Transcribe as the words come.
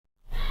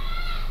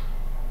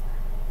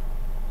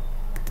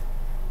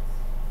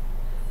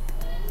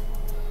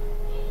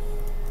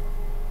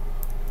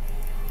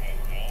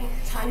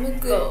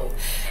go.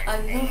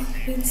 I've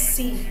not been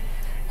seen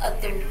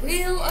at the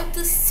wheel of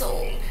the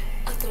soul,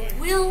 at the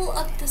wheel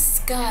of the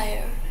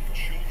sky,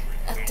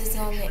 at the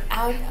only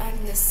out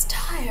on this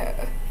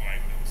tire,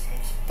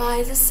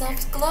 by the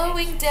self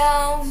glowing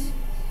down.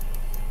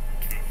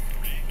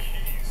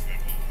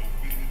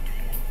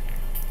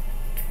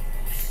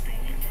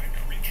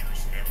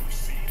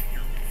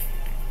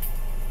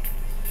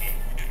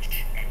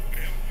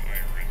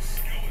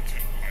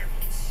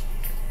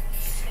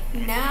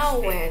 Now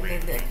we're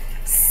in the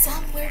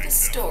somewhere the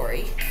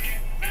story.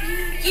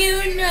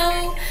 You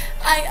know,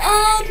 I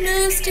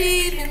almost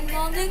even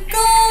want to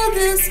go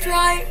this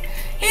right.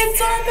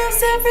 It's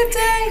almost every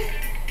day.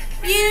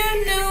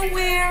 You know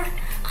where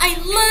I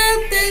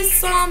let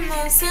this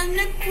almost and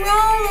it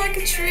grow like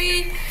a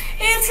tree.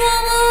 It's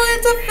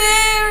almost a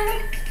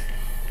fair.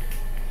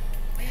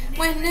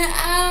 When the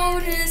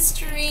out is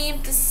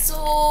dreamed the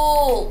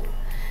soul.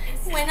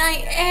 When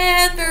I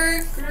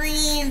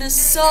evergreen the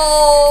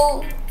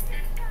soul.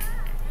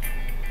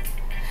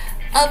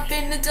 Up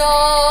in the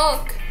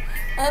dark,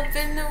 up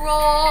in the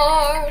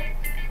roar.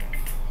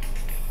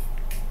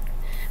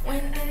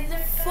 When the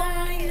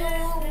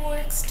final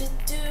works to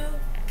do,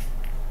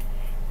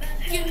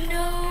 you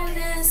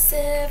notice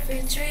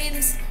every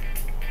dream's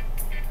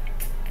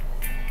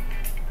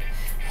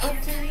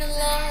up in the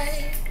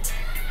light,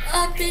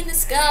 up in the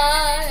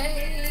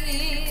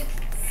sky.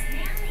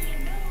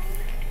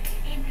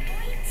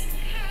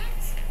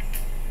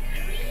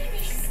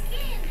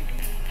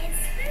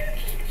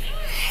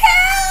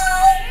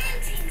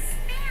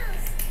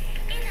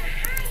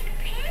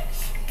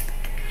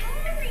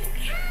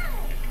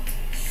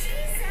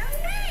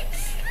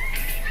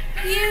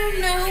 You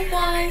know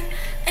why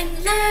I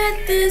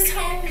let this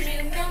hold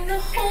me, gonna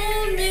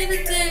hold me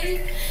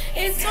today.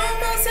 It's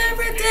almost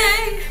every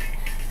day.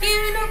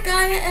 You know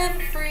Gaia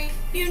every,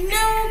 you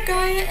know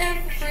Gaia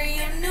every,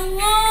 you know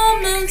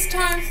almost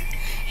time.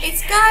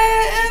 It's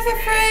Gaia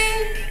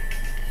every.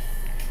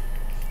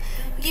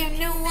 You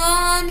know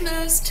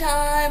almost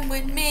time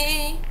with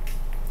me.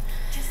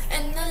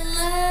 And I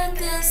let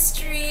the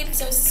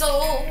streams our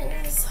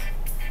souls.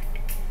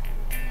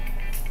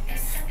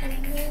 I'm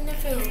in the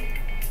field.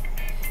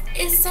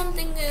 It's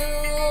something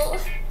new.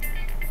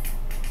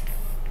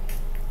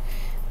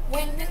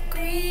 When the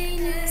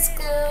green is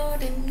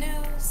glowing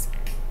news.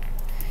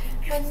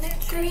 When the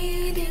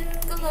green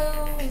is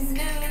glowing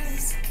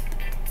news.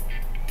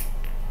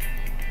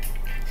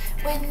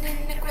 When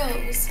it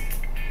grows.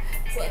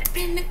 What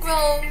in it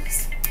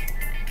grows.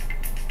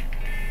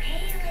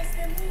 Pale as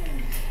the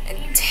moon.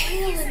 And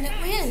tail in the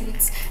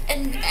winds.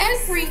 And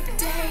every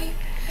day.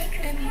 And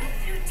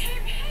through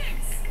 10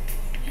 hands.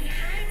 He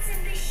hides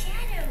in the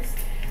shadows.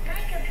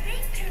 Like a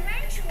big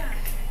tarantula.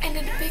 And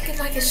in the big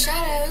like the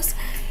shadows.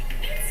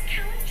 It's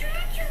Count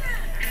Dracula.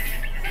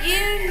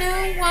 You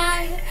know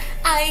why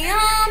I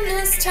am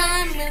this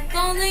time with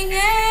only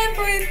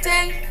every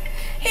day.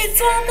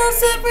 It's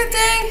almost every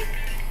day.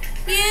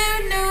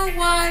 You know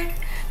why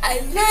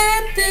I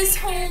let this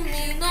hold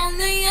me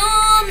only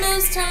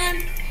almost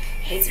time.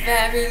 It's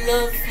very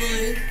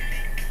lovely.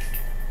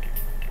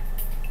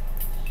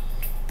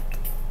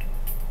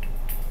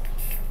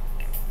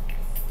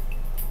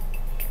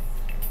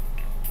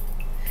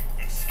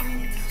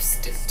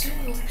 Almost a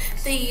duel.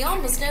 They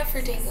almost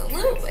never ding a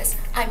Lewis.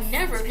 I've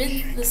never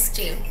been the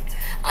steam.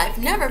 I've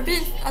never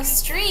been a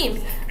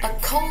stream. A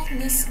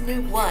coldness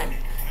new one.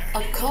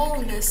 A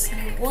coldness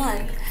new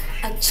one.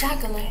 A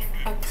juggling,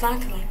 a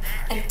pluggling,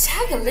 and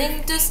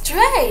taggling to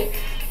stray.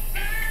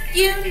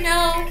 You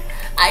know,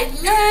 I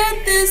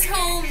let this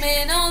home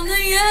in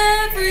only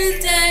every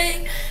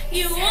day.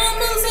 You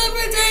almost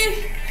every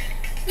day.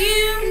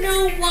 You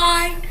know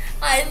why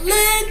I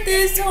let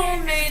this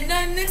home in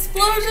an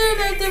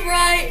explosion at the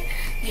right.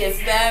 You're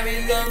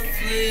very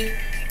lovely.